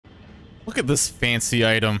Look at this fancy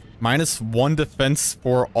item. -1 defense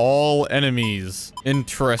for all enemies.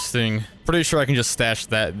 Interesting. Pretty sure I can just stash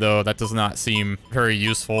that, though. That does not seem very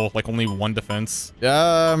useful. Like, only 1 defense.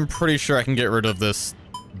 I'm pretty sure I can get rid of this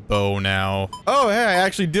bow now. Oh, hey, I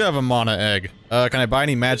actually do have a mana egg. Can I buy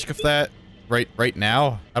any magic of that? Right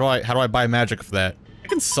now? How do I buy magic of that? I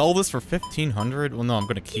can sell this for 1,500? Well, no, I'm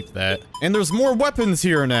gonna keep that. And there's more weapons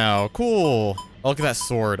here now. Cool. Oh, look at that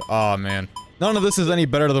sword. Oh, man. None of this is any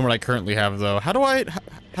better than what I currently have, though. How do I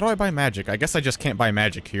buy magic? I guess I just can't buy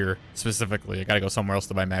magic here, specifically. I gotta go somewhere else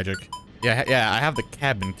to buy magic. Yeah, I have the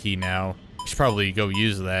cabin key now. I should probably go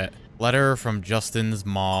use that. Letter from Justin's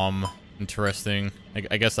mom. Interesting.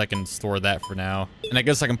 I guess I can store that for now. And I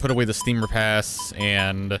guess I can put away the steamer pass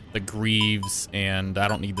and the greaves, and I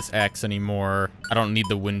don't need this axe anymore. I don't need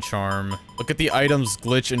the wind charm. Look at the items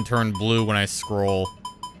glitch and turn blue when I scroll.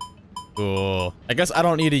 Cool. I guess I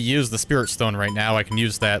don't need to use the spirit stone right now. I can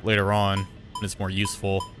use that later on when it's more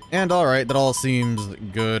useful. And alright, that all seems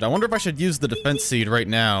good. I wonder if I should use the defense seed right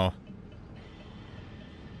now.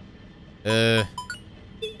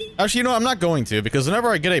 Actually, you know what? I'm not going to, because whenever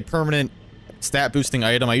I get a permanent stat boosting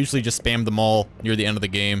item, I usually just spam them all near the end of the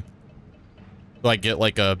game. So I get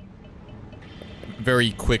like a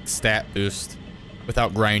very quick stat boost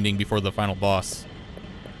without grinding before the final boss.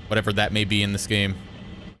 Whatever that may be in this game.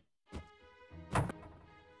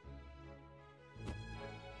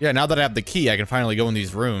 Yeah, now that I have the key, I can finally go in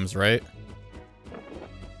these rooms, right?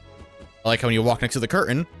 I like how when you walk next to the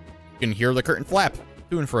curtain, you can hear the curtain flap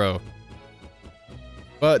to and fro.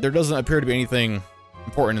 But there doesn't appear to be anything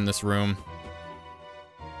important in this room.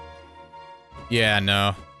 Yeah,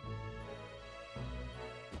 no.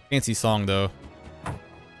 Fancy song, though.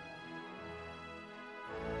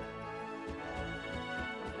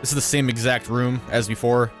 This is the same exact room as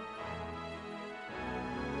before.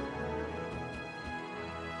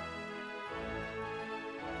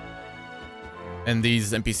 And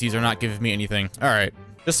these NPCs are not giving me anything. Alright.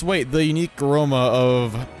 Just wait, the unique aroma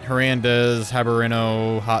of Hernandez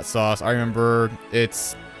Habanero hot sauce. I remember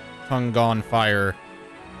it's tongue on fire.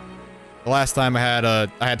 The last time I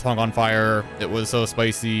had tongue on fire, it was so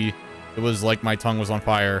spicy. It was like my tongue was on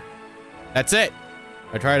fire. That's it!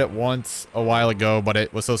 I tried it once a while ago, but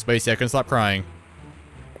it was so spicy I couldn't stop crying.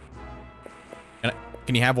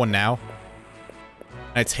 Can you have one now?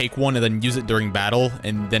 Can I take one and then use it during battle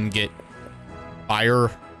and then get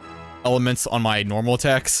fire elements on my normal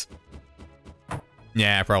attacks?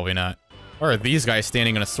 Yeah, probably not. Why are these guys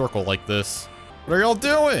standing in a circle like this? What are y'all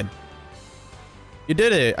doing? You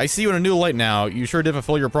did it. I see you in a new light now. You sure did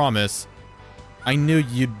fulfill your promise. I knew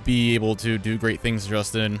you'd be able to do great things,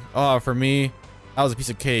 Justin. Oh, for me, that was a piece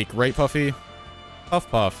of cake, right, Puffy? Puff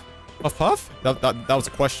Puff. Puff Puff? That was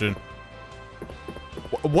a question.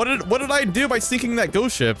 What did I do by sinking that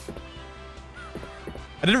ghost ship?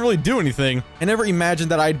 I didn't really do anything. I never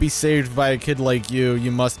imagined that I'd be saved by a kid like you.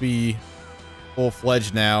 You must be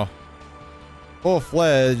full-fledged now.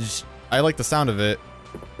 Full-fledged? I like the sound of it.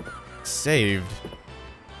 Saved.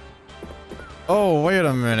 Oh, wait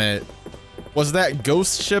a minute. Was that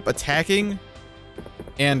ghost ship attacking?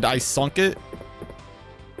 And I sunk it?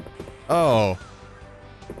 Oh.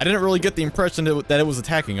 I didn't really get the impression that it was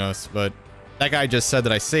attacking us, but that guy just said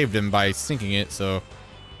that I saved him by sinking it, so.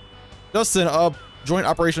 Justin, joint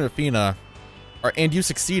Operation Athena. And you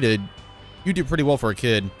succeeded. You do pretty well for a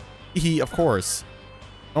kid. Of course.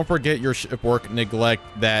 Don't forget your ship work, neglect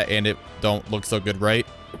that, and it don't look so good, right?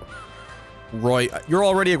 Roy, you're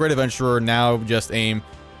already a great adventurer, now just aim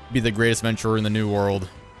to be the greatest adventurer in the new world.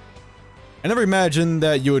 I never imagined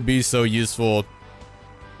that you would be so useful.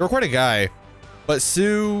 You're quite a guy. But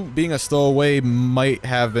Sue being a stowaway might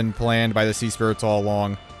have been planned by the sea spirits all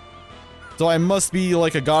along. So I must be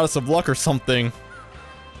like a goddess of luck or something.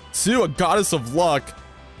 Sue, a goddess of luck?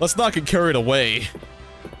 Let's not get carried away.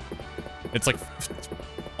 It's like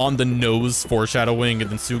on the nose foreshadowing, and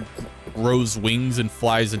then Sue grows wings and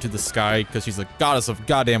flies into the sky because she's a goddess of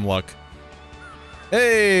goddamn luck.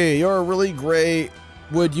 Hey, you're really great.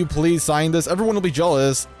 Would you please sign this? Everyone will be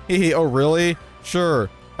jealous. Hehe, oh really? Sure.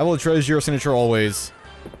 I will treasure your signature always.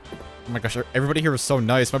 Oh my gosh, everybody here is so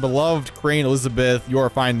nice. My beloved Crane Elizabeth, you are a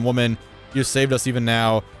fine woman. You saved us even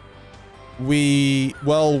now. We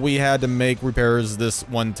had to make repairs this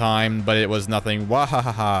one time, but it was nothing.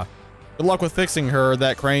 Wahahaha. Good luck with fixing her.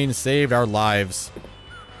 That crane saved our lives.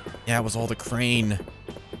 Yeah, it was all the crane.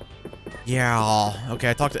 Yeah. Okay,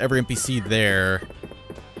 I talked to every NPC there.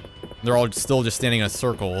 They're all still just standing in a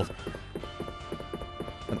circle.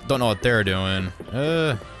 Don't know what they're doing.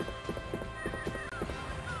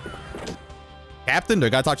 Captain? Do I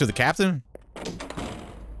gotta talk to the captain?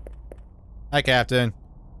 Hi, Captain.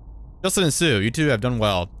 Justin and Sue, you two have done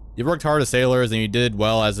well. You've worked hard as sailors, and you did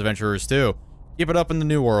well as adventurers, too. Keep it up in the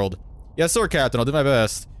new world. Yes, sir, Captain. I'll do my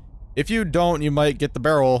best. If you don't, you might get the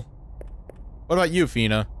barrel. What about you,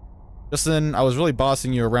 Fina? Justin, I was really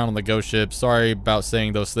bossing you around on the ghost ship. Sorry about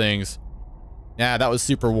saying those things. Yeah, that was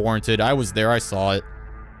super warranted. I was there. I saw it.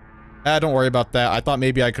 Don't worry about that. I thought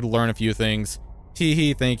maybe I could learn a few things.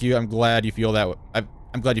 Hee, thank you. I'm glad you feel that.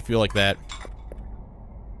 I'm glad you feel like that.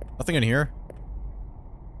 Nothing in here.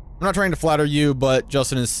 I'm not trying to flatter you, but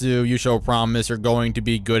Justin and Sue, you show promise. You're going to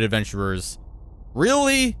be good adventurers.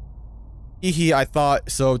 Really? Hee, I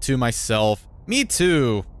thought so too myself. Me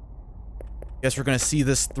too. Guess we're gonna see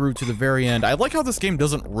this through to the very end. I like how this game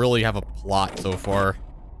doesn't really have a plot so far.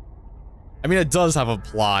 I mean, it does have a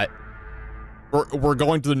plot. We're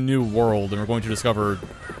going to the new world, and we're going to discover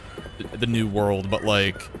the new world, but,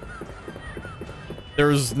 like,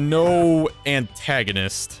 there's no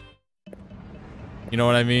antagonist. You know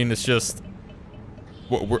what I mean? It's just...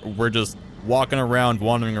 We're just walking around,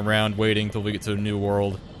 wandering around, waiting till we get to a new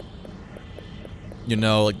world. You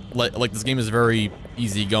know, like this game is very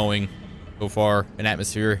easygoing so far in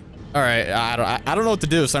atmosphere. All right, I don't know what to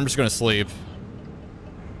do, so I'm just gonna sleep.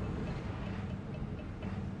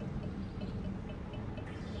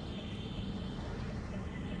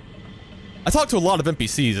 I talked to a lot of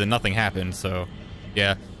NPCs and nothing happened, so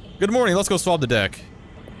yeah. Good morning. Let's go swab the deck.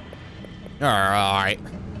 All right.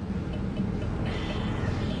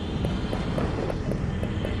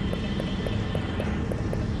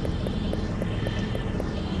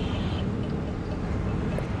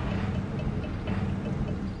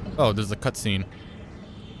 Oh, there's a cutscene.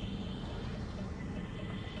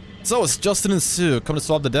 So it's Justin and Sue. Come to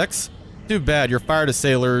swab the decks? Too bad. You're fired as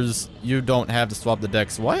sailors. You don't have to swab the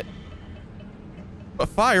decks. What? But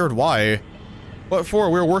fired? Why? What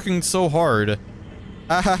for? We're working so hard.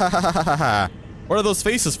 Ha ha ha ha ha ha. What are those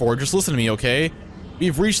faces for? Just listen to me, okay?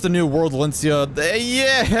 We've reached the new world, Valencia.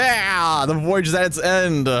 Yeah! The voyage is at its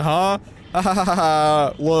end, huh? Ha ha ha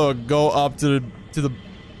ha. Look, go up to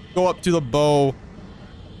the bow.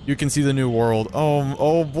 You can see the new world.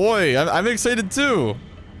 Oh boy, I'm excited too.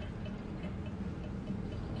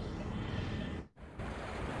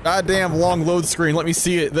 Goddamn long load screen. Let me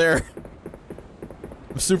see it there.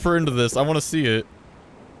 I'm super into this. I want to see it.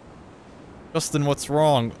 Justin, what's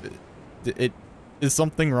wrong? Is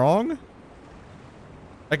something wrong?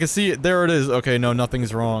 I can see it. There it is. Okay, no,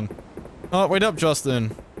 nothing's wrong. Oh, wait up,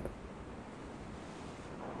 Justin.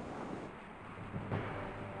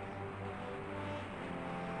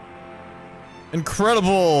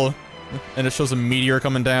 Incredible! And it shows a meteor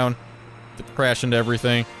coming down to crash into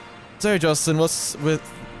everything. Sorry, Justin, what's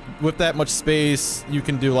with that much space, you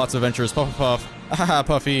can do lots of adventures. Puff, puff, puff. Haha,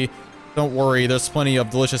 Puffy. Don't worry, there's plenty of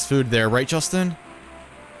delicious food there, right, Justin?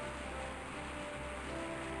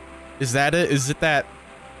 Is that it? Is it that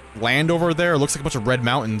land over there? It looks like a bunch of red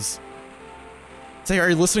mountains. Say, are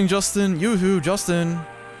you listening, Justin? Yoo-hoo, Justin.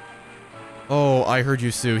 Oh, I heard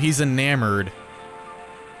you, Sue. He's enamored.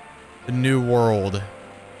 The new world.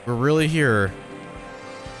 We're really here.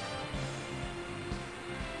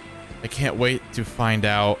 I can't wait to find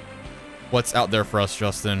out what's out there for us,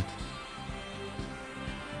 Justin.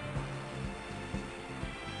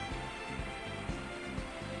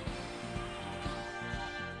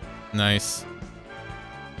 Nice.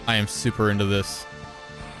 I am super into this.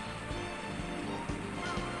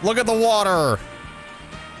 Look at the water!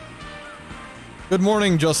 Good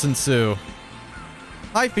morning, Justin Sue.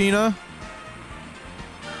 Hi, Fina.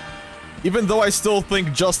 Even though I still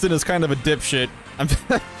think Justin is kind of a dipshit,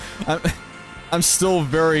 I'm still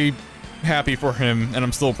very happy for him, and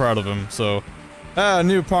I'm still proud of him, so...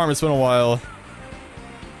 new Parm, it's been a while.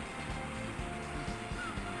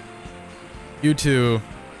 You two,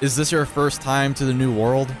 is this your first time to the new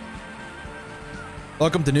world?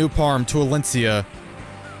 Welcome to New Parm, to Valencia,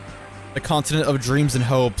 the continent of dreams and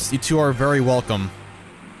hopes. You two are very welcome.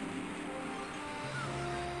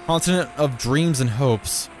 Continent of dreams and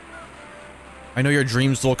hopes. I know your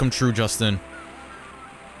dreams will come true, Justin.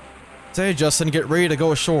 Say, Justin, get ready to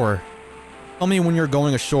go ashore. Tell me when you're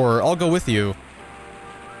going ashore. I'll go with you.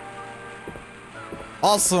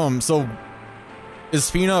 Awesome. So, is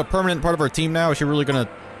Fina a permanent part of our team now? Is she really gonna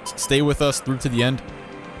stay with us through to the end?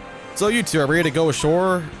 So you two are ready to go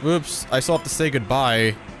ashore? Oops, I still have to say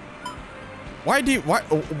goodbye. Why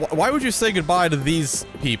would you say goodbye to these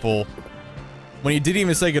people when you didn't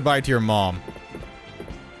even say goodbye to your mom?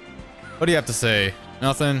 What do you have to say?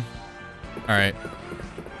 Nothing? Alright.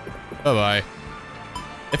 Bye-bye.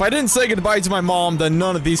 If I didn't say goodbye to my mom, then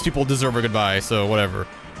none of these people deserve a goodbye, so whatever.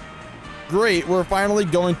 Great, we're finally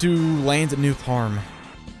going to land at New Parm.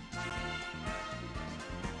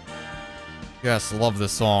 Yes, love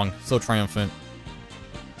this song. So triumphant.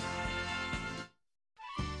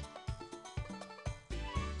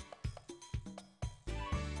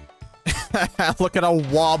 Look at how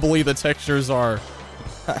wobbly the textures are.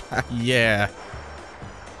 Yeah.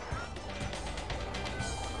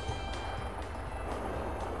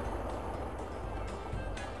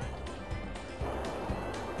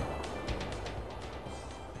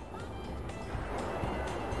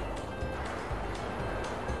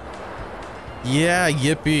 Yeah,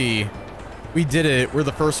 yippee. We did it. We're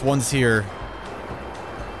the first ones here.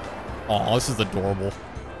 Aw, this is adorable.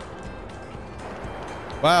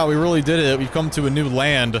 Wow, we really did it. We've come to a new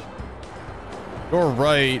land. You're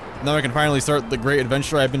right. Now I can finally start the great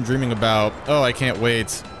adventure I've been dreaming about. Oh, I can't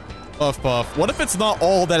wait. Puff puff. What if it's not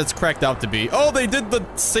all that it's cracked out to be? Oh, they did the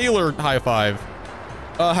sailor high five.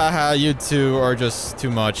 Haha, you two are just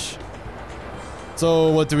too much.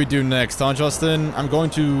 So what do we do next, huh, Justin? I'm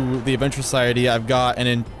going to the Adventure Society. I've got an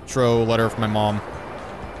intro letter from my mom.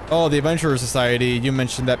 Oh, the Adventure Society. You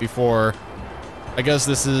mentioned that before. I guess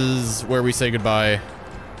this is where we say goodbye.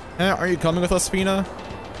 Are you coming with us, Fina?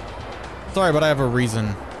 Sorry, but I have a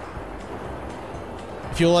reason.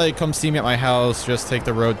 If you like, come see me at my house. Just take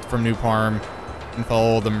the road from New Parm and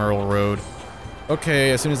follow the Merle Road.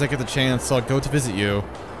 Okay, as soon as I get the chance, I'll go to visit you.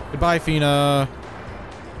 Goodbye, Fina.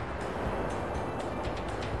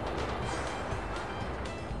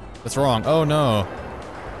 What's wrong? Oh, no.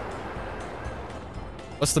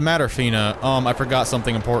 What's the matter, Fina? I forgot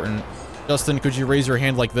something important. Justin, could you raise your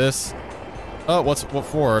hand like this? Oh, what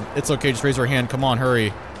for? It's okay, just raise your hand. Come on,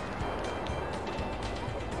 hurry.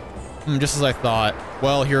 Just as I thought.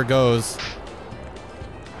 Well, here goes.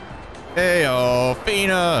 Hey-oh,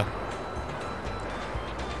 Fina!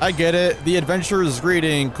 I get it. The adventurer's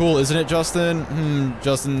greeting. Cool, isn't it, Justin?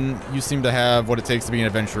 Justin, you seem to have what it takes to be an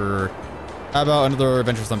adventurer. How about another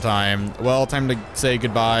adventure sometime? Well, time to say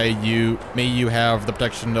goodbye. May you have the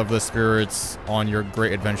protection of the spirits on your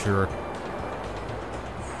great adventure.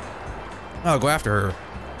 Oh, go after her.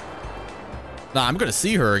 Nah, I'm gonna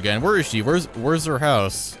see her again. Where is she? Where's her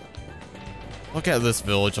house? Look at this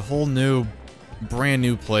village, a whole new, brand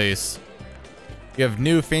new place. You have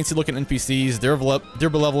new, fancy-looking NPCs. Dear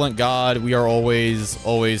benevolent God, we are always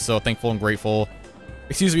so thankful and grateful.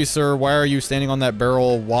 Excuse me, sir, why are you standing on that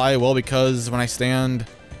barrel? Why? Well, because when I stand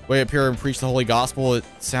way up here and preach the holy gospel, it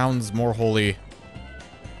sounds more holy.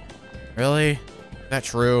 Really? Is that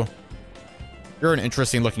true? You're an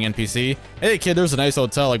interesting-looking NPC. Hey, kid, there's a nice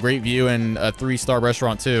hotel, a great view, and a 3-star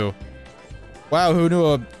restaurant, too. Wow, who knew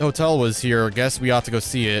a hotel was here? Guess we ought to go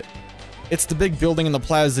see it. It's the big building in the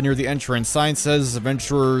plaza near the entrance. Sign says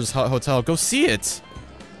Adventurers Hotel. Go see it!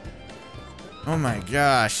 Oh my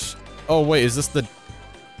gosh. Oh, wait, is this the...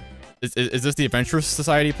 Is this the Adventurers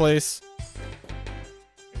Society place?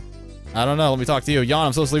 I don't know. Let me talk to you. Jan,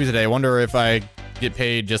 I'm so sleepy today. I wonder if I get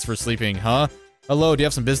paid just for sleeping, huh? Hello, do you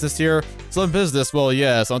have some business here? Some business? Well,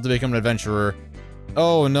 yes. I want to become an adventurer.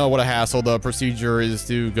 Oh, no, what a hassle. The procedure is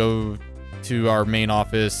to go to our main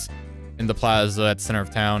office in the plaza at the center of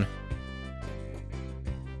town.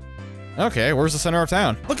 Okay, where's the center of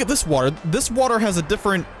town? Look at this water. This water has a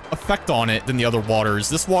different effect on it than the other waters.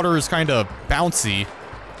 This water is kind of bouncy.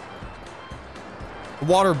 The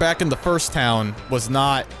water back in the first town was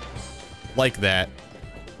not like that.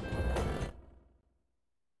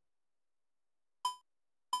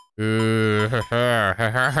 Okay.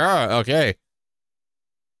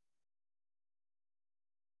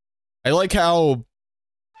 I like how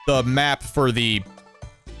the map for the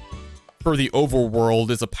overworld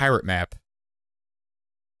is a pirate map.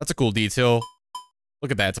 That's a cool detail. Look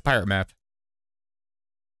at that, it's a pirate map.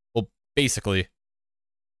 Well, basically.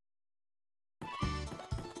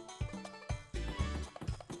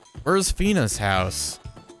 Where's Fina's house?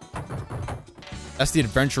 That's the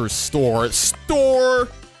adventurer's store. Store!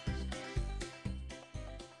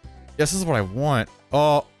 Yes, this is what I want.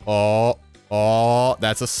 Oh,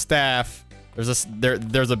 that's a staff. There's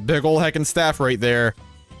a big old heckin' staff right there.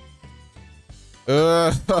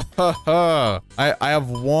 I have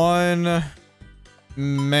one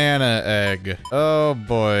mana egg. Oh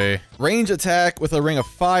boy. Range attack with a ring of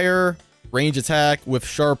fire. Range attack with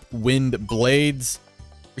sharp wind blades.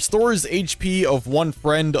 Restores HP of one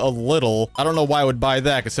friend a little. I don't know why I would buy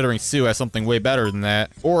that, considering Sue has something way better than that.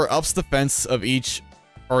 Or ups defense of each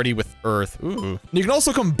party with earth. Ooh. You can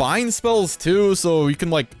also combine spells too, so you can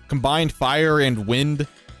like combine fire and wind.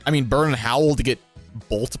 I mean, burn and howl to get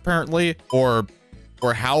bolt apparently, or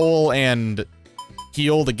howl and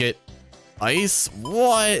heal to get ice.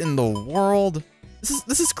 What in the world?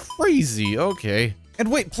 This is crazy. Okay. And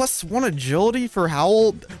wait, +1 agility for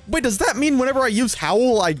howl. Wait, does that mean whenever I use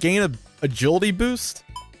howl, I gain agility boost?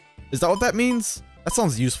 Is that what that means? That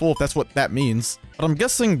sounds useful if that's what that means. But I'm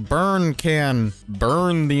guessing burn can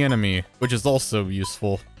burn the enemy, which is also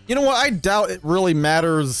useful. You know what? I doubt it really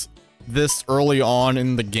matters this early on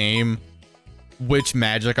in the game which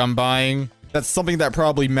magic I'm buying. That's something that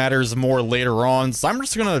probably matters more later on. So I'm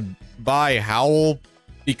just gonna buy Howl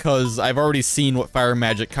because I've already seen what fire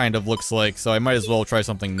magic kind of looks like, so I might as well try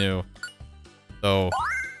something new. So,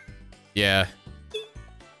 yeah.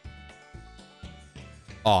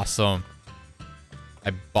 Awesome.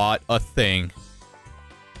 I bought a thing.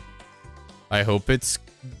 I hope it's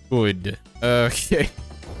good. Okay.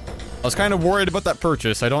 I was kind of worried about that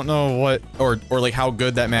purchase. I don't know what, or like how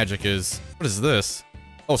good that magic is. What is this?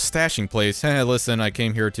 Oh, stashing place. Hey, listen, I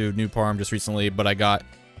came here to New Parm just recently, but I got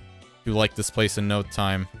to like this place in no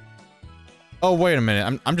time. Oh, wait a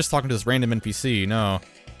minute. I'm just talking to this random NPC. No.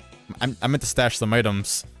 I meant to stash some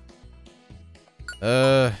items.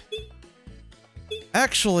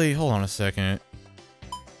 Actually, hold on a second.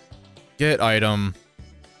 Get item.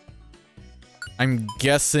 I'm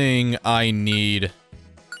guessing I need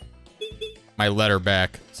my letter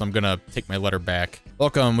back, so I'm gonna take my letter back.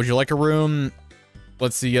 Welcome, would you like a room?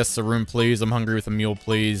 Let's see, yes, a room, please. I'm hungry with a meal,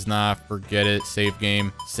 please. Nah, forget it. Save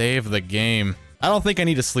game. Save the game. I don't think I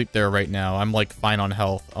need to sleep there right now. I'm, like, fine on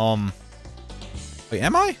health. Wait,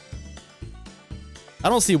 am I? I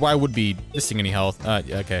don't see why I would be missing any health.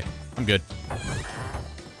 Yeah, okay. I'm good.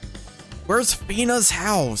 Where's Fina's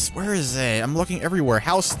house? Where is it? I'm looking everywhere.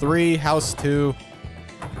 House 3, house 2,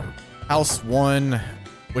 house 1.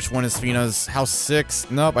 Which one is Fina's? House 6?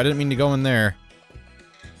 Nope, I didn't mean to go in there.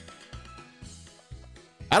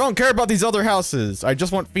 I don't care about these other houses. I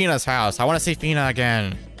just want Fina's house. I want to see Fina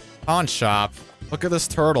again. Pawn shop. Look at this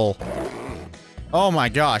turtle. Oh my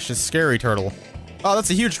gosh, this scary turtle. Oh, that's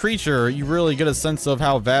a huge creature. You really get a sense of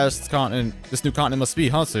how vast this new continent must be,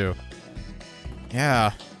 huh, Sue?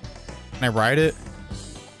 Yeah. Can I ride it?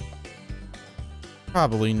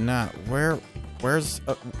 Probably not. Where's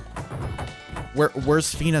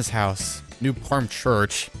Fina's house? New Parm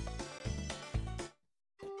Church.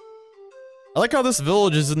 I like how this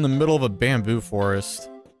village is in the middle of a bamboo forest.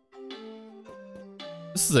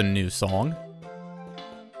 This is a new song.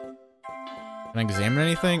 Can I examine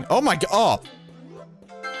anything? Oh my god! Oh!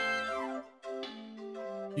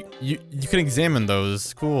 You can examine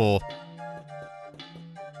those. Cool.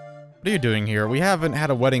 What are you doing here? We haven't had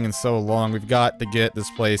a wedding in so long. We've got to get this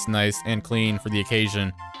place nice and clean for the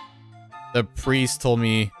occasion. The priest told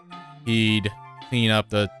me he'd clean up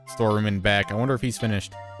the storeroom and back. I wonder if he's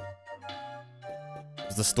finished.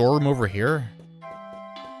 Is the storeroom over here?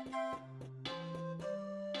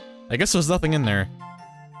 I guess there's nothing in there.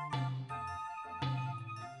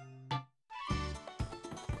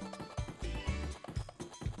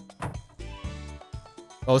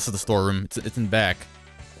 Oh, this is the storeroom. It's in back.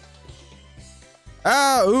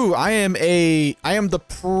 Ah, ooh, I am the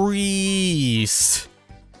priest.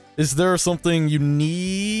 Is there something you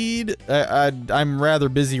need? I'm rather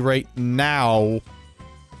busy right now.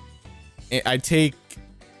 I take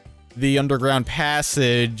the underground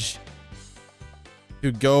passage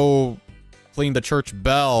to go clean the church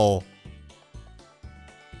bell.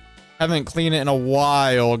 Haven't cleaned it in a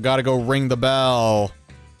while. Gotta go ring the bell.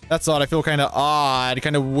 That's odd. I feel kind of odd,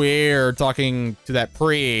 kind of weird talking to that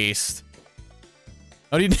priest.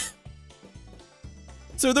 How do you...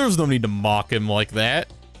 So there's no need to mock him like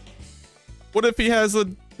that. What if he has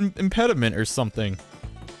an impediment or something?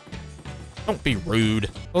 Don't be rude.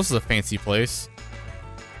 Oh, this is a fancy place.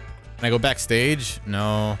 Can I go backstage?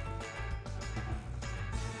 No.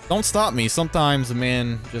 Don't stop me. Sometimes a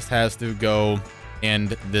man just has to go, and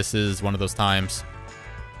this is one of those times.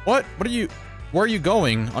 What? What are you... Where are you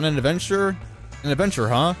going? On an adventure? An adventure,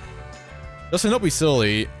 huh? Listen, don't be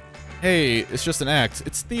silly. Hey, it's just an act.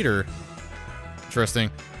 It's theater. Interesting.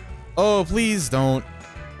 Oh, please don't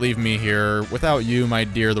leave me here. Without you, my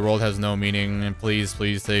dear, the world has no meaning. And please,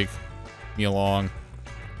 please take me along.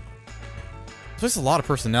 There's a lot of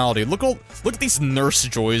personality. Look at these nurse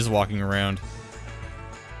joys walking around.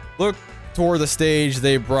 Look toward the stage.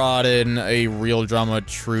 They brought in a real drama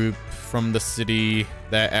troupe from the city.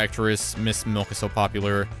 That actress, Miss Milk, is so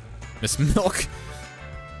popular. Miss Milk.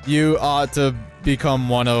 You ought to become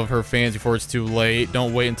one of her fans before it's too late.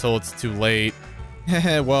 Don't wait until it's too late.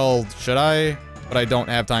 Well, should I? But I don't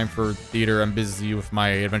have time for theater. I'm busy with my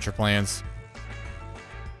adventure plans.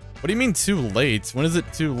 What do you mean too late? When is it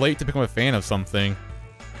too late to become a fan of something?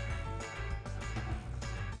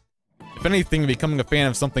 If anything, becoming a fan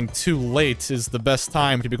of something too late is the best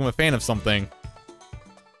time to become a fan of something.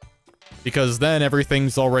 Because then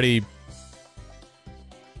everything's already,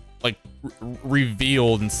 like,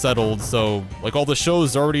 revealed and settled, so like all the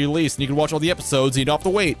shows are already released and you can watch all the episodes and you don't have to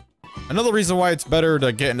wait. Another reason why it's better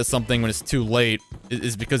to get into something when it's too late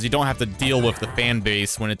is because you don't have to deal with the fan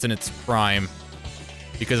base when it's in its prime.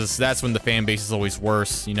 Because that's when the fan base is always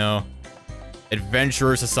worse, you know?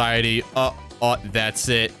 Adventurer Society, that's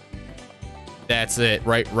it. That's it,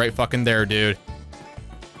 right fucking there, dude.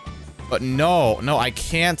 But no, I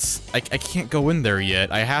can't go in there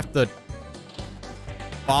yet. I have to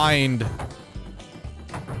find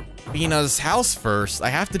Fina's house first. I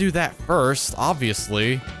have to do that first,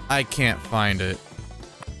 obviously. I can't find it.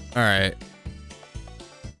 Alright.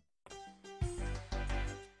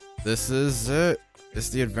 This is it. It's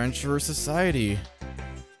the Adventurer Society.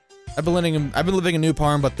 I've been living in New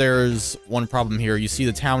Parm, but there's one problem here. You see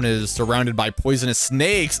the town is surrounded by poisonous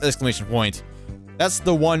snakes! Exclamation point. That's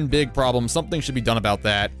the one big problem. Something should be done about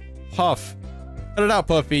that. Puff. Cut it out,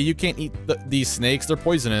 Puffy. You can't eat these snakes. They're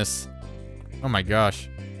poisonous. Oh my gosh.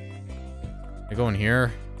 I go in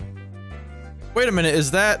here. Wait a minute.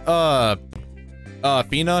 Is that,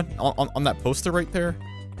 Fina on that poster right there?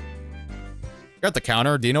 You're at the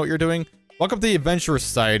counter. Do you know what you're doing? Welcome to the Adventurer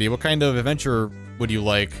Society. What kind of adventure would you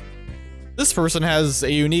like? This person has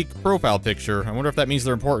a unique profile picture. I wonder if that means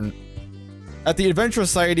they're important. At the Adventurer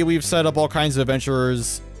Society, we've set up all kinds of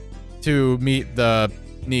adventurers to meet the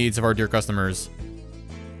needs of our dear customers.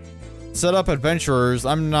 Set up adventurers?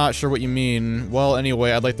 I'm not sure what you mean. Well,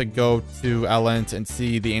 anyway, I'd like to go to Alent and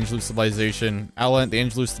see the Angelou civilization. Alent, the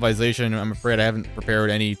Angelou civilization, I'm afraid I haven't prepared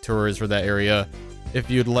any tours for that area. If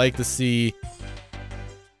you'd like to see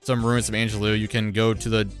some ruins of Angelou, you can go to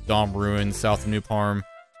the Dom ruins south of New Parm.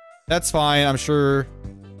 That's fine, I'm sure.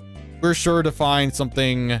 We're sure to find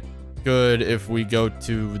something good if we go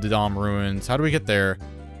to the Dom ruins. How do we get there?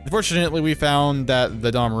 Unfortunately, we found that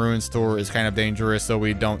the Dom ruins tour is kind of dangerous, so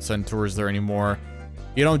we don't send tours there anymore.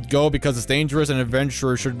 You don't go because it's dangerous, and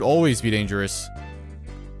adventurers should always be dangerous.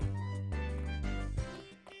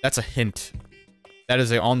 That's a hint. That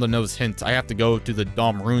is a on-the-nose hint. I have to go to the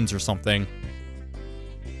Dom ruins or something.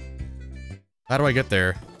 How do I get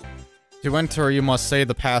there? To enter, you must say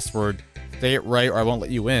the password. Say it right or I won't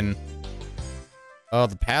let you in. Oh,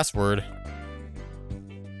 the password.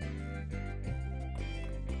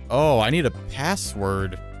 Oh, I need a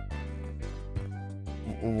password.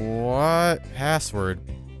 What? Password?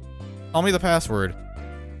 Tell me the password.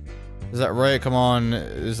 Is that right? Come on.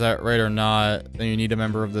 Is that right or not? Then you need a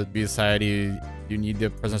member of the B Society. You need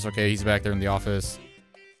the presence. Okay, he's back there in the office.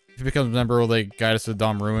 If you become a member, will they guide us to the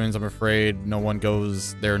Dom ruins? I'm afraid no one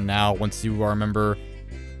goes there now. Once you are a member,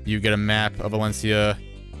 you get a map of Valencia.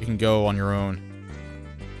 You can go on your own.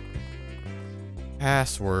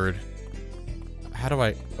 Password. How do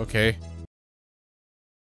I... Okay.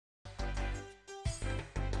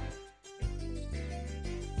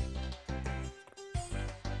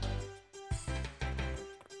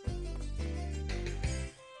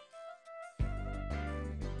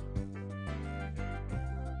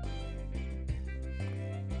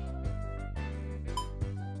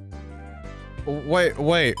 Wait,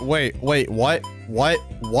 what?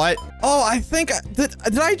 What? Oh, I think,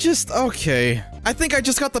 did I just, okay. I think I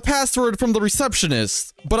just got the password from the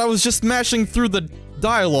receptionist, but I was just mashing through the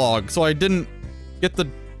dialogue, so I didn't get to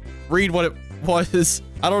read what it was.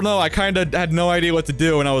 I don't know, I kinda had no idea what to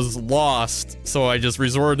do and I was lost, so I just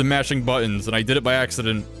resorted to mashing buttons, and I did it by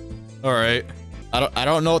accident. Alright. I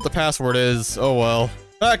don't know what the password is, oh well.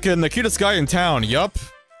 Back in the cutest guy in town, yup.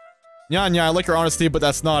 Yeah, I like your honesty, but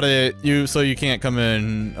that's not it. So you can't come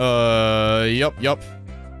in. Yup.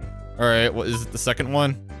 Alright, what is it, the second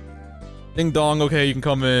one? Ding dong, okay, you can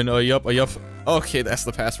come in. Yup. Okay, that's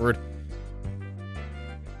the password.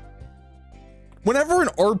 Whenever an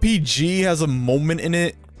RPG has a moment in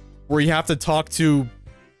it where you have to talk to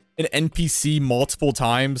an NPC multiple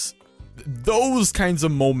times, those kinds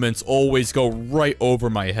of moments always go right over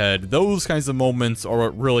my head. Those kinds of moments are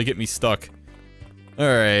what really get me stuck.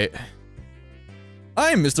 Alright.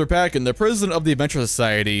 I'm Mr. Packin, the president of the Adventure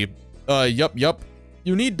Society. Yup.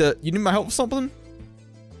 You need my help with something?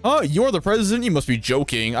 Oh, you're the president? You must be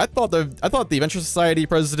joking. I thought the Adventure Society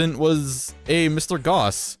president was a Mr.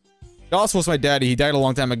 Goss. Goss was my daddy. He died a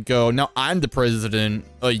long time ago. Now I'm the president.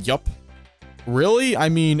 Yup. Really? I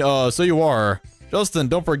mean, so you are. Justin,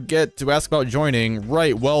 don't forget to ask about joining.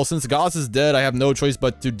 Right, well, since Goss is dead, I have no choice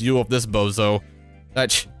but to deal with this bozo.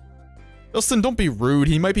 Justin, don't be rude.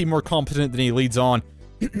 He might be more competent than he leads on.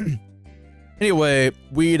 Anyway,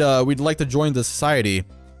 we'd like to join the society.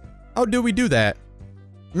 How do we do that?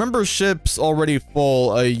 Membership's already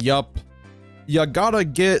full. Yup. You gotta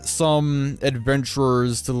get some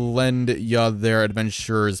adventurers to lend ya their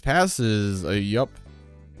adventurers passes. Yup.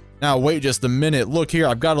 Now wait just a minute. Look here,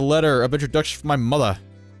 I've got a letter of introduction from my mother.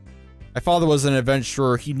 My father was an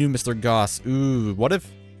adventurer. He knew Mr. Goss. Ooh, what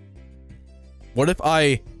if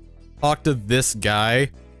I talked to this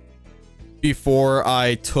guy before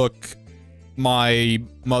I took my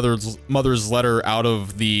mother's letter out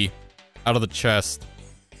of the chest?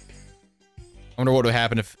 I wonder what would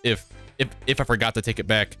happen if I forgot to take it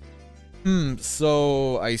back.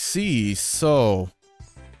 So I see. So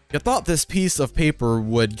you thought this piece of paper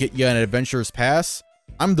would get you an adventurer's pass?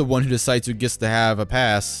 I'm the one who decides who gets to have a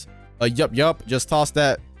pass. Yup, just toss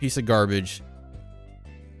that piece of garbage.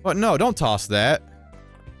 But no, don't toss that.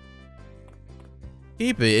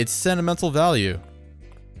 Keep it, it's sentimental value.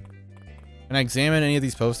 Can I examine any of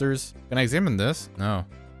these posters? Can I examine this? No.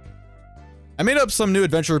 I made up some new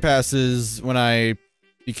adventure passes when I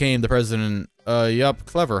became the president. Yup,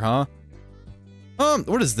 clever, huh?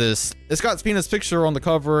 What is this? It's got Spina's picture on the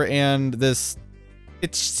cover and this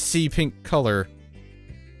kitschy pink color.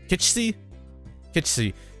 Kitschy?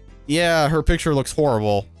 Kitschy. Yeah, her picture looks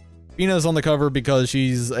horrible. Fina's on the cover because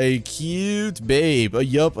she's a cute babe.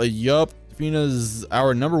 Yup. Fina's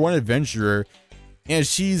our #1 adventurer. And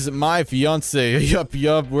she's my fiance. Yup.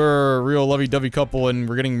 We're a real lovey-dovey couple and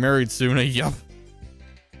we're getting married soon. Yup.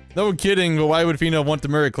 No kidding, but why would Fina want to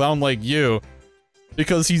marry a clown like you?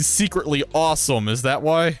 Because he's secretly awesome, is that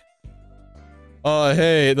why?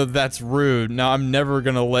 Hey, that's rude. Now I'm never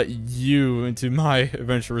gonna let you into my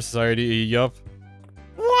adventure society. Yup.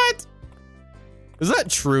 What? Is that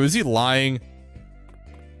true? Is he lying?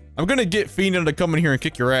 I'm gonna get Fina to come in here and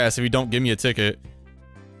kick your ass if you don't give me a ticket.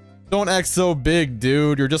 Don't act so big,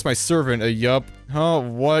 dude. You're just my servant. Yup. Huh?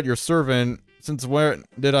 What? Your servant? Since when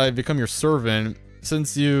did I become your servant?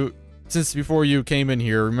 Since before you came in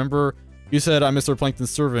here. Remember? You said I'm Mr. Plankton's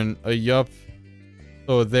servant. Yup.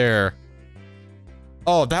 Oh, there.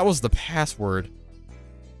 Oh, that was the password.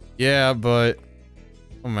 Yeah, but...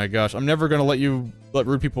 oh my gosh. I'm never gonna let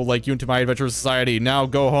rude people like you into my adventure society. Now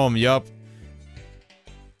go home. Yup.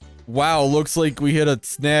 Wow, looks like we hit a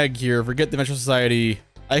snag here. Forget the adventure society.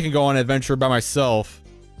 I can go on an adventure by myself.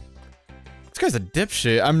 This guy's a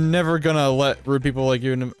dipshit. I'm never gonna let rude people like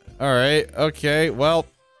you into... alright, okay, well...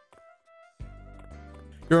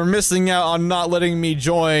 you're missing out on not letting me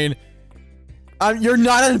join. You're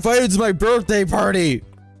not invited to my birthday party!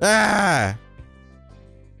 Ah!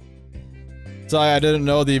 Sorry, I didn't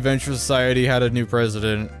know the Adventure Society had a new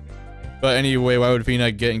president. But anyway, why would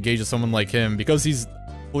Fina get engaged with someone like him? Because he's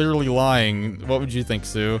clearly lying. What would you think,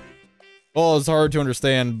 Sue? Well, it's hard to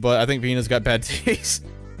understand, but I think Fina's got bad taste.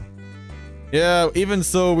 Yeah, even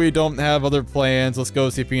so, we don't have other plans. Let's go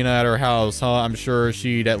see Fina at her house, huh? I'm sure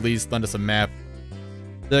she'd at least lend us a map.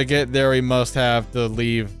 To get there, we must have to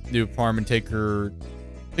leave New Parm and take her...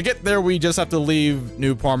 to get there, we just have to leave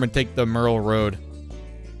New Parm and take the Merle Road.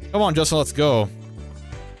 Come on, Justin, let's go.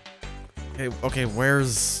 Okay,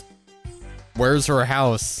 where's her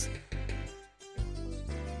house?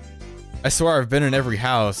 I swear I've been in every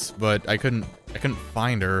house, but I couldn't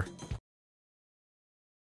find her.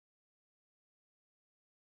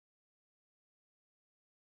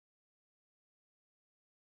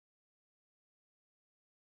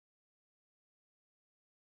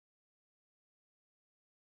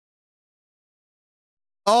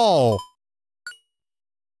 Oh!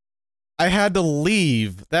 I had to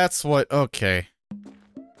leave. That's what... okay.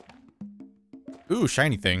 Ooh,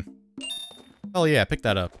 shiny thing. Hell yeah, pick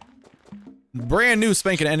that up. Brand new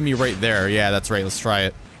spanking enemy right there. Yeah, that's right. Let's try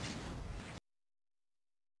it.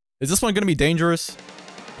 Is this one gonna be dangerous?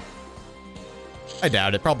 I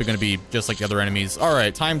doubt it. Probably gonna be just like the other enemies.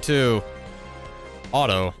 Alright, time to...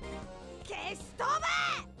 auto.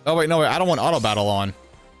 Oh wait, no wait. I don't want auto battle on.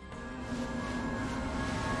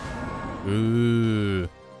 Ooh.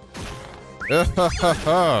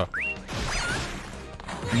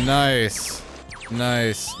 Nice.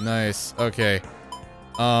 Nice. Okay.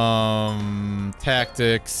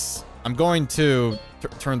 Tactics. I'm going to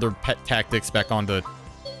turn the pet tactics back on the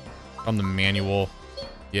manual.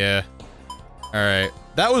 Yeah. Alright.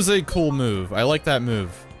 That was a cool move. I like that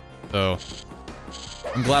move. So,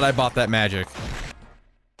 I'm glad I bought that magic.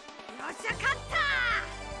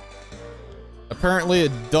 Apparently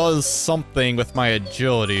it does something with my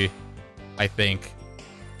agility, I think.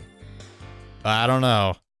 I don't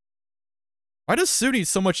know. Why does Sue need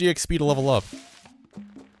so much EXP to level up?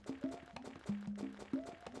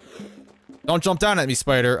 Don't jump down at me,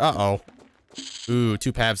 spider. Uh-oh. Ooh,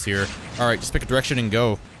 2 paths here. Alright, just pick a direction and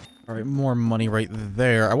go. Alright, more money right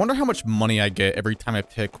there. I wonder how much money I get every time I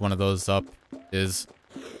pick one of those up is.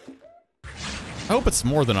 I hope it's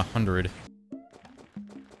more than 100.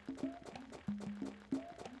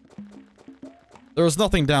 There was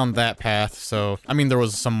nothing down that path, so... I mean, there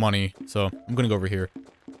was some money, so I'm gonna go over here.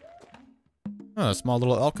 Oh, a small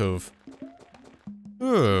little alcove.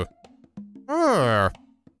 Ooh.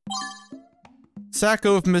 Sack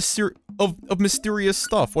of mysterious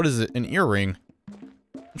stuff. What is it? An earring.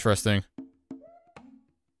 Interesting.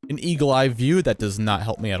 An eagle-eye view. That does not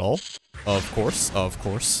help me at all. Of course, of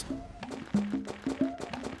course.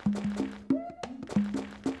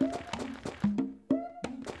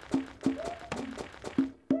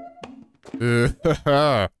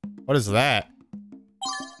 What is that?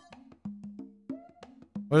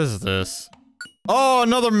 What is this? Oh,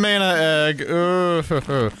 another mana egg.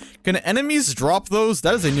 Can enemies drop those?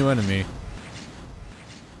 That is a new enemy.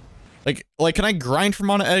 Like, can I grind for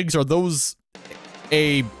mana eggs? Are those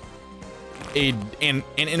an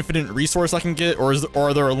infinite resource I can get, or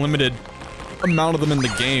are there a limited amount of them in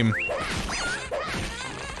the game?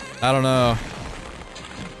 I don't know.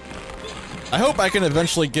 I hope I can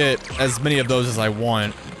eventually get as many of those as I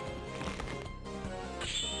want.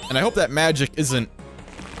 And I hope that magic isn't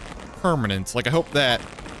permanent. Like, I hope that,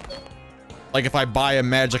 like, if I buy a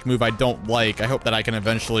magic move I don't like, I hope that I can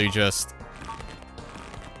eventually just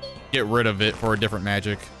get rid of it for a different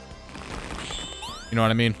magic. You know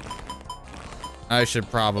what I mean? I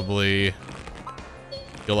should probably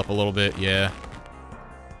heal up a little bit, yeah.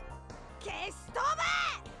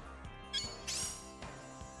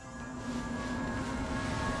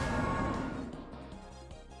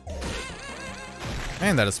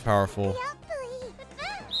 Man, that is powerful.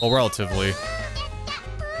 Well, relatively.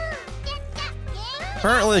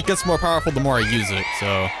 Apparently, it gets more powerful the more I use it,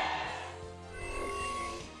 so...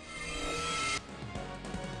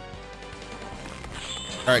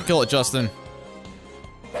 Alright, kill it, Justin.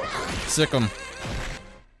 Sick him.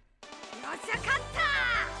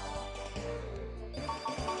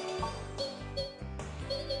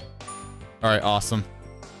 Alright, awesome.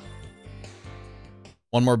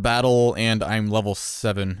 One more battle, and I'm level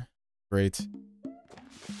 7. Great.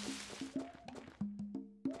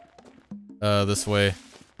 This way.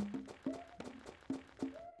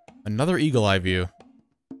 Another eagle-eye view.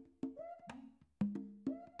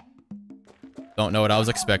 Don't know what I was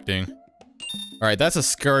expecting. Alright, that's a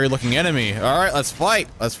scary-looking enemy. Alright, let's fight!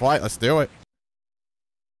 Let's fight, let's do it.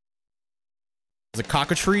 Is it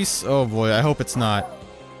cockatrice? Oh boy, I hope it's not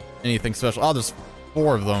anything special. Oh, there's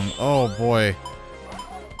 4 of them. Oh boy.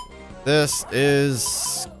 This is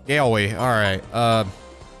scary. Alright, hold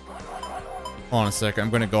on a second. I'm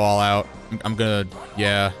gonna go all out. I'm gonna,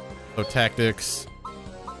 yeah. So tactics.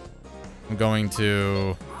 I'm going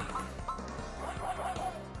to...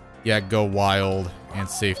 Yeah, go wild and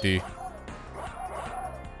safety.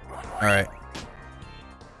 Alright.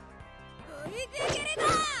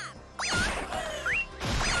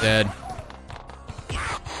 Dead.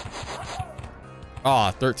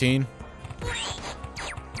 Aw, 13.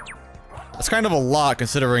 That's kind of a lot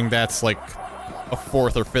considering that's like a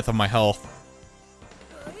 4th or 5th of my health.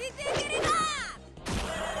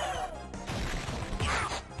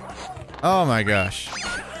 Oh my gosh.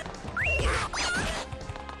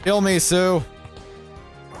 Kill me, Sue.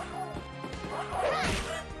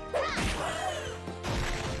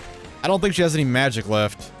 I don't think she has any magic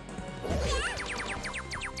left.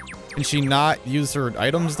 Can she not use her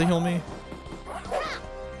items to heal me?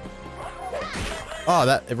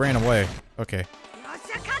 Oh, it ran away. Okay.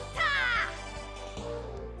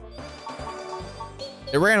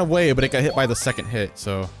 It ran away, but it got hit by the second hit,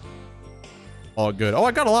 so... all good. Oh,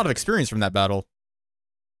 I got a lot of experience from that battle.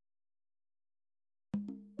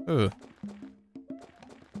 Ooh.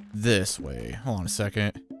 This way. Hold on a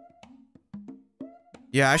second.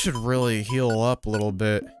 Yeah, I should really heal up a little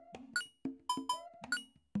bit.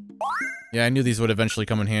 Yeah, I knew these would eventually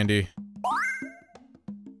come in handy.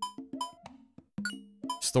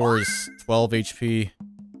 Stores 12 HP.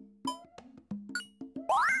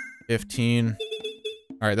 15.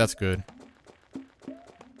 Alright, that's good.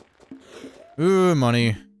 Ooh,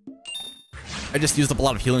 money. I just used up a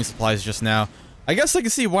lot of healing supplies just now. I guess I can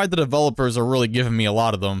see why the developers are really giving me a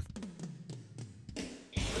lot of them.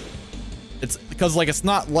 It's because, like, it's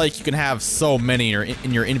not like you can have so many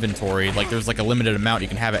in your inventory. Like, there's, like, a limited amount you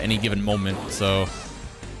can have at any given moment, so...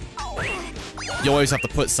 you always have to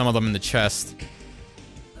put some of them in the chest.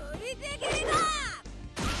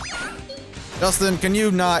 Justin, can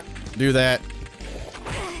you not do that?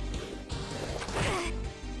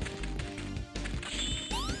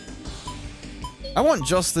 I want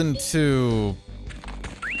Justin to...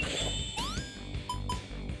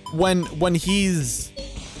 When he's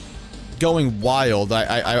going wild,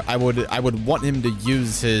 I would want him to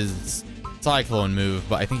use his Cyclone move,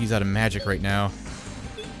 but I think he's out of magic right now.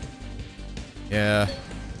 Yeah.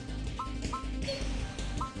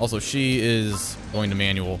 Also, she is going to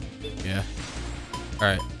manual. Yeah.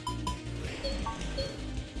 Alright.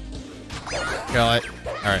 Kill it.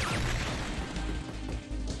 Alright.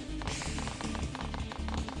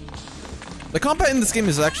 The combat in this game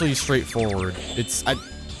is actually straightforward. I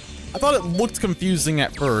thought it looked confusing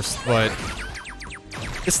at first, but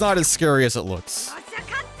it's not as scary as it looks.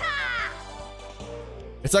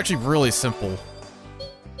 It's actually really simple.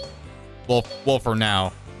 Well, for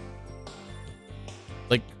now.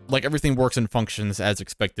 Like everything works and functions as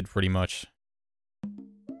expected, pretty much.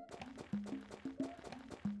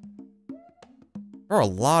 There are a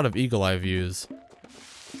lot of eagle eye views.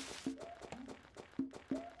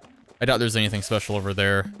 I doubt there's anything special over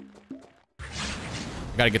there.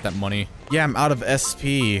 I gotta get that money. Yeah, I'm out of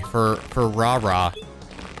SP for Rara.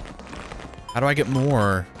 How do I get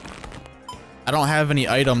more? I don't have any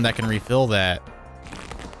item that can refill that.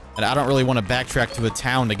 And I don't really want to backtrack to a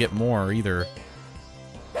town to get more either.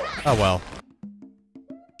 Oh well.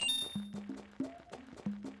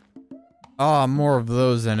 Ah, more of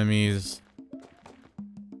those enemies.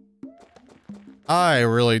 I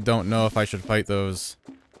really don't know if I should fight those.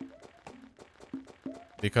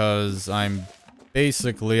 Because I'm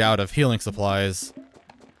basically out of healing supplies.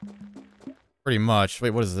 Pretty much.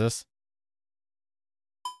 Wait, what is this?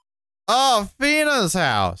 Oh, Fina's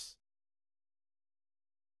house!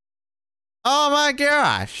 Oh my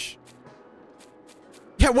gosh!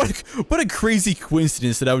 Yeah, what a crazy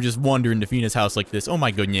coincidence that I would just wander into Fina's house like this. Oh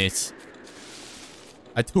my goodness.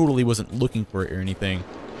 I totally wasn't looking for it or anything.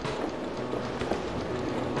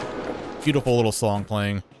 Beautiful little song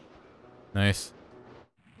playing. Nice.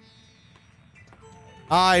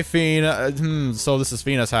 Hi, Fina. So this is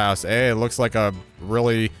Fina's house. Hey, it looks like a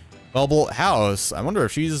really well-built house. I wonder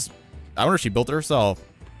if she built it herself.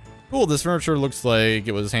 Cool, this furniture looks like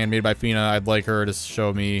it was handmade by Fina. I'd like her to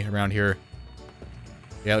show me around here.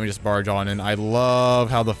 Yeah, let me just barge on in. I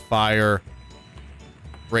love how the fire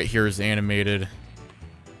right here is animated.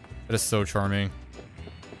 That is so charming.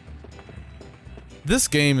 This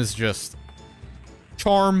game is just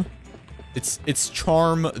charm. It's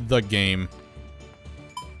charm the game.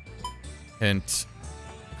 Hint.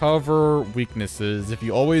 Cover weaknesses. If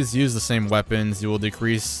you always use the same weapons, you will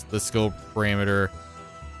decrease the skill parameter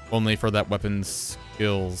only for that weapon's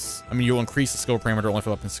skills. I mean, you'll increase the skill parameter only for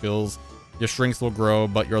weapon skills. Your strength will grow,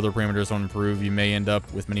 but your other parameters won't improve. You may end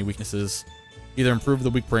up with many weaknesses. Either improve the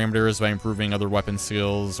weak parameters by improving other weapon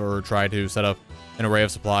skills, or try to set up an array of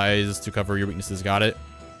supplies to cover your weaknesses. Got it?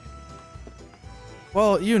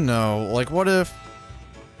 Well, you know, like, what if...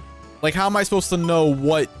 Like, how am I supposed to know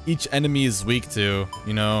what each enemy is weak to,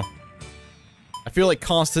 you know? I feel like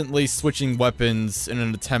constantly switching weapons in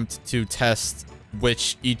an attempt to test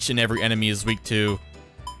which each and every enemy is weak to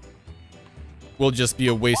will just be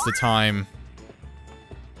a waste of time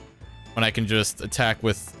when I can just attack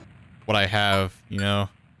with what I have, you know?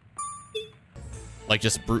 Like,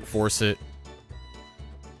 just brute force it.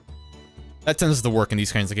 That tends to work in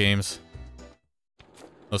these kinds of games.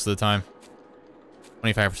 Most of the time.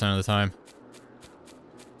 25% of the time.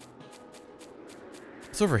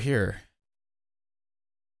 What's over here?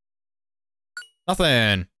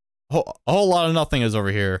 Nothing! A whole lot of nothing is over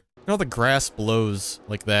here. You know, the grass blows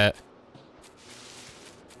like that.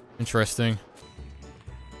 Interesting.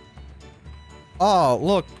 Oh,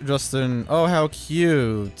 look, Justin. Oh, how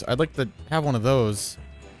cute. I'd like to have one of those.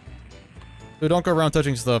 Dude, don't go around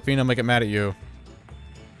touching stuff. Fina might get mad at you.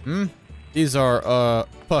 Hmm? These are,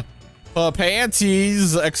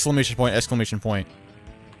 panties! Exclamation point, exclamation point.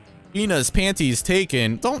 Fina's panties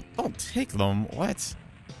taken. Don't take them. What?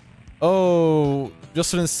 Oh,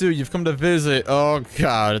 Justin and Sue, you've come to visit. Oh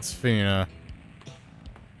god, it's Fina.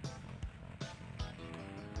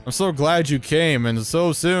 I'm so glad you came, and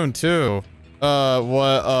so soon, too.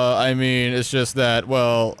 I mean, it's just that,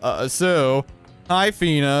 well, Sue. Hi,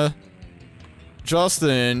 Fina.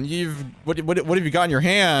 Justin, what have you got in your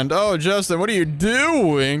hand? Oh, Justin, what are you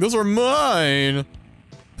doing? Those are mine.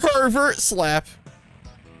 Pervert slap.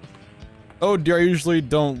 Oh dear, I usually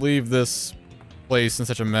don't leave this place in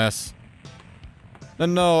such a mess.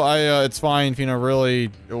 No, it's fine, Fina, really.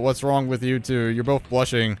 What's wrong with you two? You're both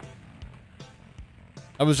blushing.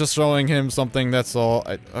 I was just showing him something, that's all.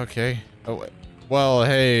 Okay. Oh, well,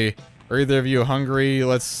 hey, are either of you hungry?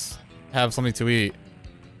 Let's have something to eat.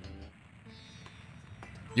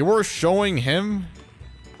 You were showing him?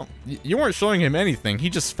 You weren't showing him anything. He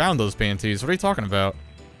just found those panties. What are you talking about?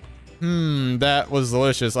 That was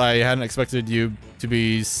delicious. I hadn't expected you to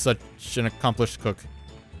be such an accomplished cook.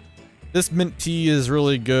 This mint tea is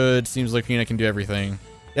really good. Seems like Fina can do everything.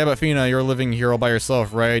 Yeah, but Fina, you're living here all by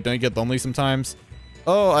yourself, right? Don't you get lonely sometimes?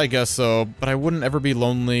 Oh, I guess so. But I wouldn't ever be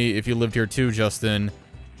lonely if you lived here too, Justin.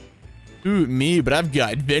 Ooh, me, but I've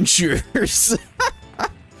got adventures.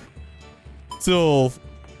 Still,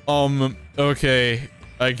 okay.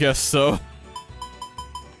 I guess so.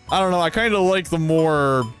 I don't know, I kind of like the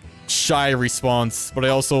more shy response, but I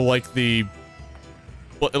also like the...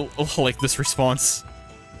 like this response.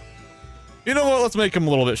 You know what, let's make him a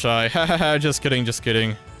little bit shy. Hahaha, just kidding, just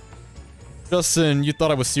kidding. Justin, you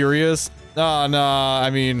thought I was serious? Nah, I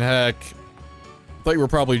mean, heck. Thought you were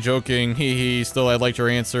probably joking, hee, still I liked your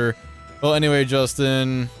answer. Well, anyway,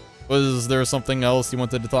 Justin, was there something else you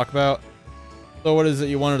wanted to talk about? So what is it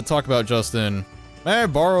you wanted to talk about, Justin? May I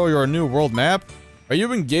borrow your new world map? Are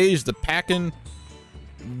you engaged to packing?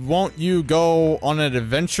 Won't you go on an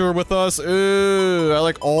adventure with us? Ooh, I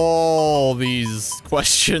like all these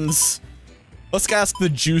questions. Let's ask the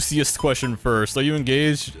juiciest question first. Are you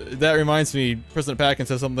engaged? That reminds me, President Packin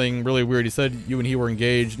said something really weird. He said you and he were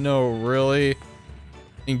engaged. No, really?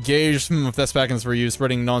 Engaged? If that's Packin's for you,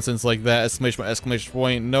 spreading nonsense like that, exclamation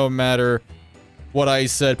point. No matter what I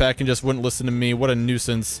said, Packin just wouldn't listen to me. What a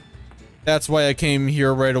nuisance. That's why I came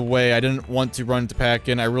here right away. I didn't want to run to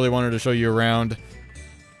Packin. I really wanted to show you around.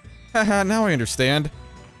 Haha, now I understand.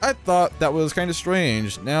 I thought that was kind of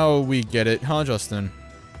strange. Now we get it, huh, Justin?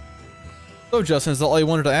 So, Justin, is that all you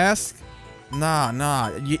wanted to ask?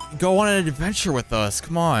 Nah. You go on an adventure with us.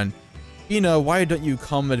 Come on. Fina, why don't you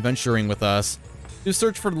come adventuring with us? To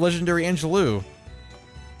search for the legendary Angelou.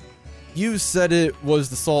 You said it was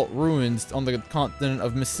the Salt Ruins on the continent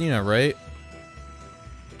of Messina, right?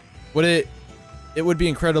 It would be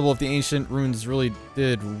incredible if the ancient ruins really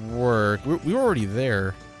did work. We were already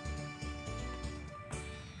there.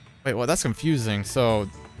 Wait, well, that's confusing. So,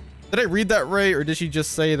 did I read that right, or did she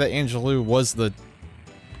just say that Angelou was the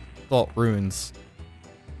Salt Ruins?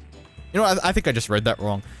 You know, I think I just read that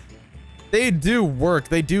wrong. They do work.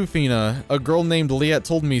 They do, Fina. A girl named Liette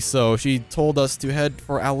told me so. She told us to head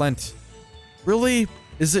for Alent. Really?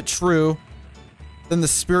 Is it true? Then the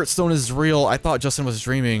Spirit Stone is real. I thought Justin was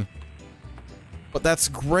dreaming. But that's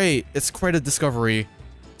great. It's quite a discovery.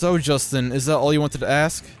 So, Justin, is that all you wanted to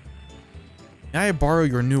ask? May I borrow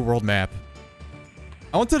your new world map?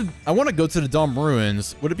 I want to go to the Dom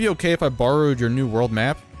Ruins. Would it be okay if I borrowed your new world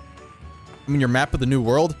map? I mean, your map of the new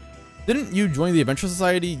world? Didn't you join the Adventure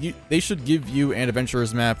Society? They should give you an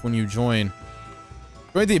adventurer's map when you join.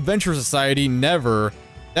 Join the Adventure Society? Never.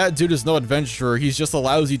 That dude is no adventurer. He's just a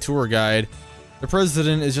lousy tour guide. The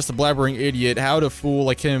president is just a blabbering idiot. How would a fool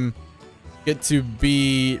like him get to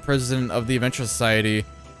be president of the Adventure Society?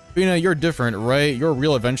 Fina, you're different, right? You're a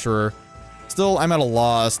real adventurer. Still, I'm at a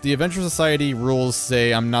loss. The Adventure Society rules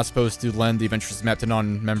say I'm not supposed to lend the Adventurer's map to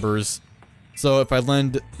non-members. So if I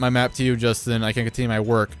lend my map to you, Justin, I can continue my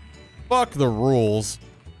work. Fuck the rules.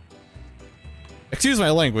 Excuse my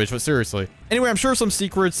language, but seriously. Anyway, I'm sure some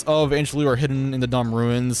secrets of Angelou are hidden in the Dom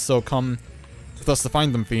Ruins, so come with us to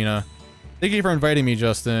find them, Fina. Thank you for inviting me,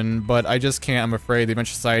 Justin, but I just can't, I'm afraid. The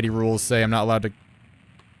Adventure Society rules say I'm not allowed to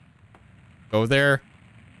go there.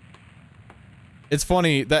 It's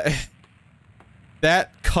funny that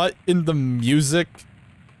that cut in the music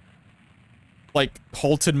like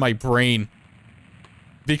halted my brain,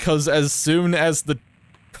 because as soon as the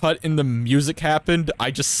cut in the music happened,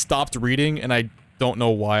 I just stopped reading, and I don't know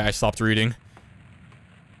why I stopped reading.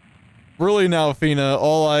 Really now, Fina,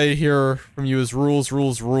 all I hear from you is rules,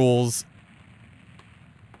 rules, rules.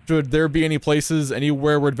 Should there be any places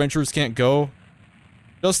anywhere where adventurers can't go?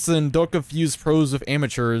 Justin, don't confuse pros with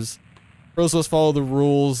amateurs. Pros must follow the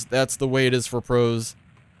rules. That's the way it is for pros.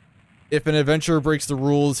 If an adventurer breaks the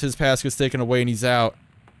rules, his pass gets taken away and he's out.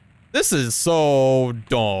 This is so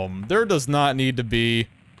dumb. There does not need to be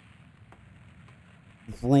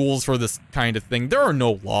rules for this kind of thing. There are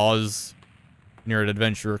no laws when you're an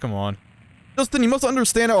adventurer. Come on. Justin, you must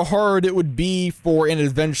understand how hard it would be for an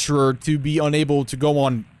adventurer to be unable to go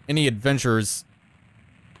on any adventures.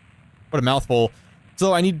 What a mouthful.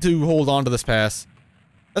 So I need to hold on to this pass.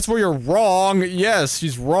 That's where you're wrong. Yes,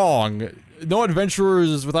 she's wrong. No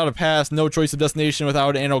adventurers without a pass, no choice of destination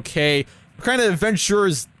without an okay. What kind of adventure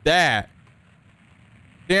is that?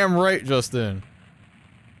 Damn right, Justin.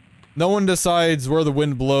 No one decides where the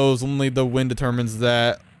wind blows, only the wind determines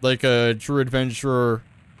that. Like a true adventurer.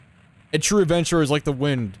 A true adventurer is like the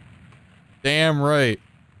wind. Damn right.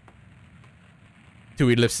 2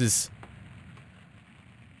 ellipses.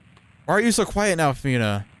 Why are you so quiet now,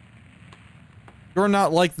 Fina? You're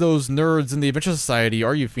not like those nerds in the Adventure Society,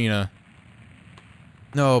 are you, Fina?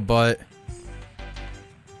 No, but...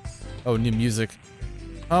 Oh, new music.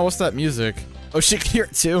 Oh, what's that music? Oh, she can hear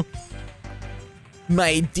it too.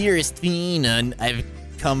 My dearest Fina, I've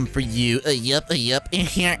come for you. Yup. Here.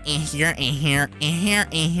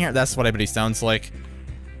 That's what everybody sounds like.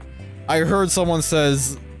 I heard someone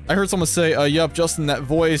say, yup, Justin, that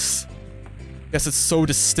voice. Guess it's so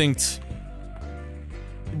distinct.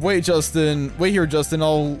 Wait, Justin. Wait here, Justin.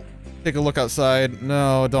 I'll take a look outside.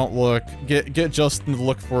 No, don't look. Get Justin to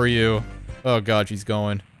look for you. Oh god, she's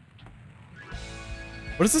going.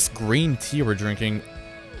 What is this green tea we're drinking?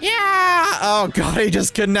 Yeah! Oh god, he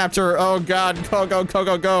just kidnapped her. Oh god,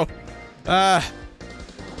 go. Ah.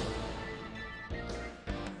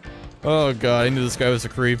 Oh god, I knew this guy was a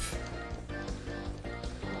creep.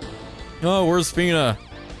 Oh, where's Fina?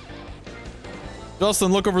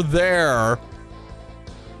 Justin, look over there.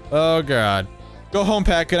 Oh god. Go home,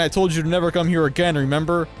 Pack, and I told you to never come here again,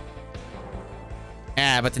 remember?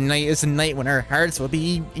 Ah, but tonight is the night when our hearts will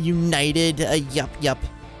be united. Yup.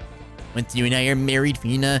 Once you and I are married,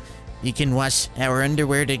 Fina, you can wash our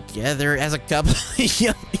underwear together as a couple.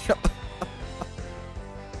 Yup.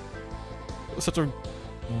 Such a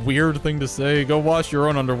weird thing to say. Go wash your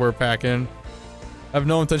own underwear, Packin. I have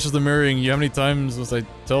no intentions of marrying you. How many times must I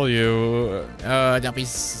tell you? Don't be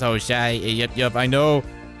so shy. Yup. I know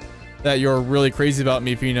that you're really crazy about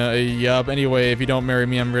me, Fina. Yup. Anyway, if you don't marry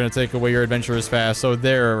me, I'm gonna take away your adventurous pass. So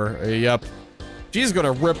there. Yup. She's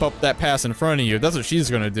gonna rip up that pass in front of you. That's what she's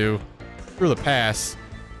gonna do. Through the pass.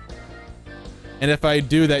 And if I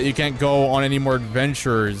do that, you can't go on any more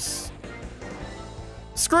adventures.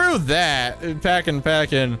 Screw that.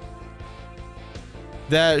 Packin.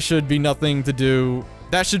 That should be nothing to do.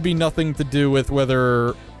 That should be nothing to do with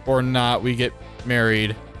whether or not we get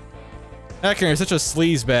married. Packin, you're such a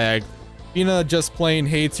sleazebag. Fina just plain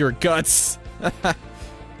hates your guts.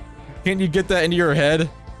 Can't you get that into your head?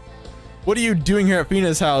 What are you doing here at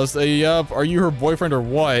Fina's house? Yup, are you her boyfriend or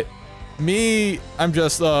what? Me, I'm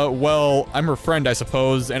just, well, I'm her friend, I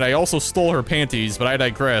suppose, and I also stole her panties, but I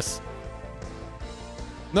digress.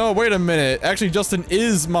 No, wait a minute. Actually, Justin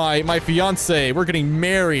is my fiance. We're getting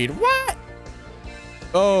married. What?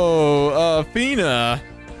 Oh, Fina.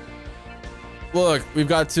 Look, we've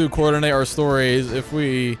got to coordinate our stories. If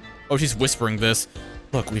we... Oh, she's whispering this.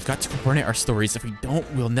 Look, we've got to coordinate our stories. If we don't,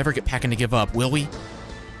 we'll never get Packin to give up, will we?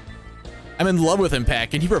 I'm in love with him,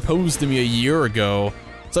 Packin. He proposed to me a year ago.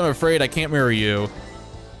 So I'm afraid I can't marry you.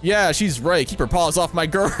 Yeah, she's right. Keep her paws off my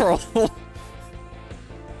girl.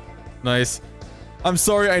 Nice. I'm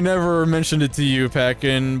sorry I never mentioned it to you,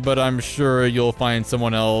 Packin, but I'm sure you'll find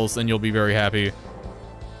someone else and you'll be very happy.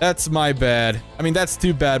 That's my bad. I mean, that's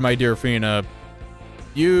too bad, my dear Fina.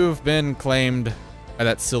 You've been claimed by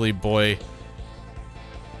that silly boy.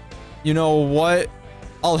 You know what?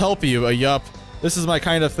 I'll help you, yup. This is my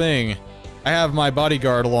kind of thing. I have my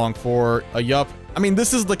bodyguard along for, yup. I mean,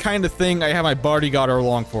 this is the kind of thing I have my bodyguard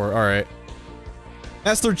along for. Alright.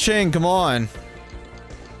 Master Chang, come on.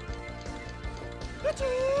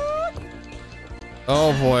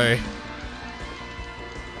 Oh boy.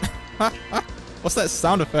 What's that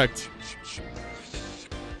sound effect?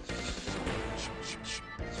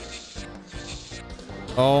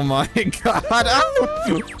 Oh my god.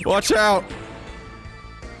 Oh! Watch out.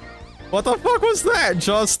 What the fuck was that,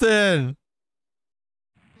 Justin?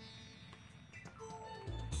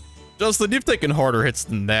 Justin, you've taken harder hits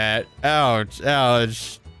than that. Ouch,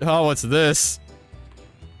 ouch. Oh, what's this?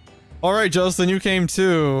 Alright, Justin, you came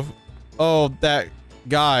too. Oh, that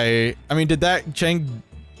guy. I mean, did that Chang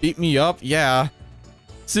beat me up? Yeah.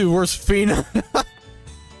 Dude, where's Fina?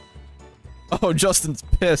 Oh, Justin's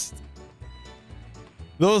pissed.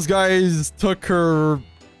 Those guys took her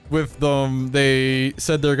with them. They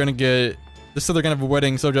said they're gonna get... They said they're gonna have a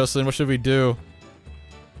wedding, so Justin, what should we do?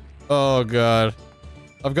 Oh, God.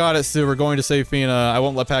 I've got it, Sue. We're going to save Fina. I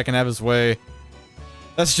won't let Packin have his way.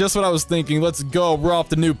 That's just what I was thinking. Let's go. We're off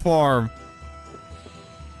to New Parm.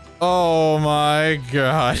 Oh my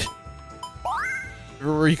god.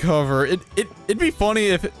 Recover. It'd be funny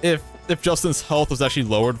if Justin's health was actually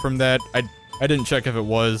lowered from that. I didn't check if it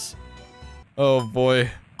was. Oh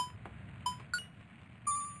boy.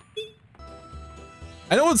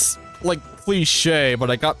 I know it's like cliche,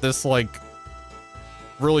 but I got this like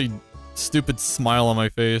really stupid smile on my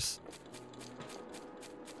face.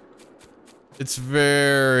 It's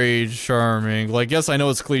very charming. Like, yes, I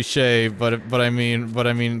know it's cliche, but I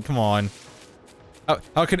mean, come on.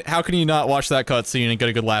 How can you not watch that cutscene and get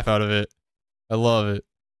a good laugh out of it? I love it.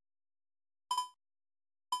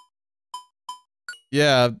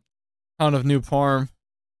 Yeah, Town of New Parm.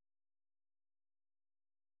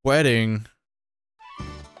 Wedding.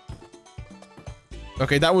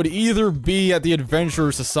 Okay, that would either be at the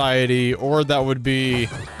Adventure Society or that would be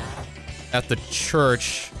at the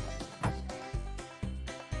church.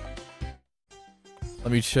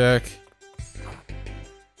 Let me check.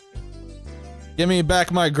 Give me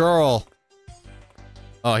back my girl.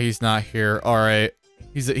 Oh, he's not here. All right.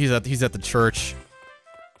 He's at the church.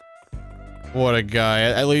 What a guy.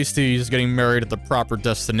 At least he's getting married at the proper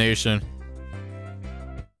destination.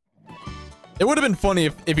 It would have been funny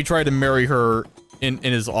if he tried to marry her in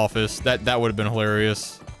his office. That would have been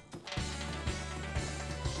hilarious.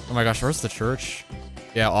 Oh my gosh, where's the church?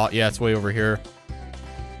 Yeah, yeah, it's way over here.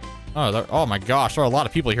 Oh, oh my gosh, there are a lot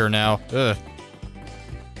of people here now. Ugh.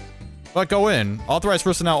 But go in. Authorized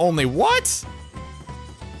personnel only. What?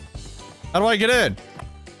 How do I get in?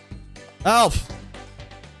 Help!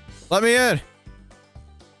 Let me in.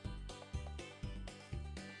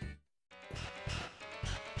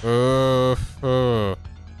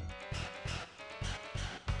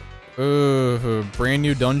 Brand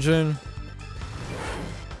new dungeon?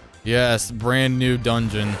 Yes, brand new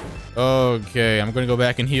dungeon. Okay, I'm gonna go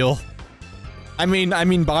back and heal. I mean,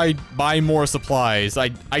 buy more supplies. I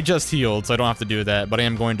just healed, so I don't have to do that, but I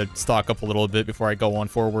am going to stock up a little bit before I go on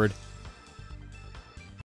forward.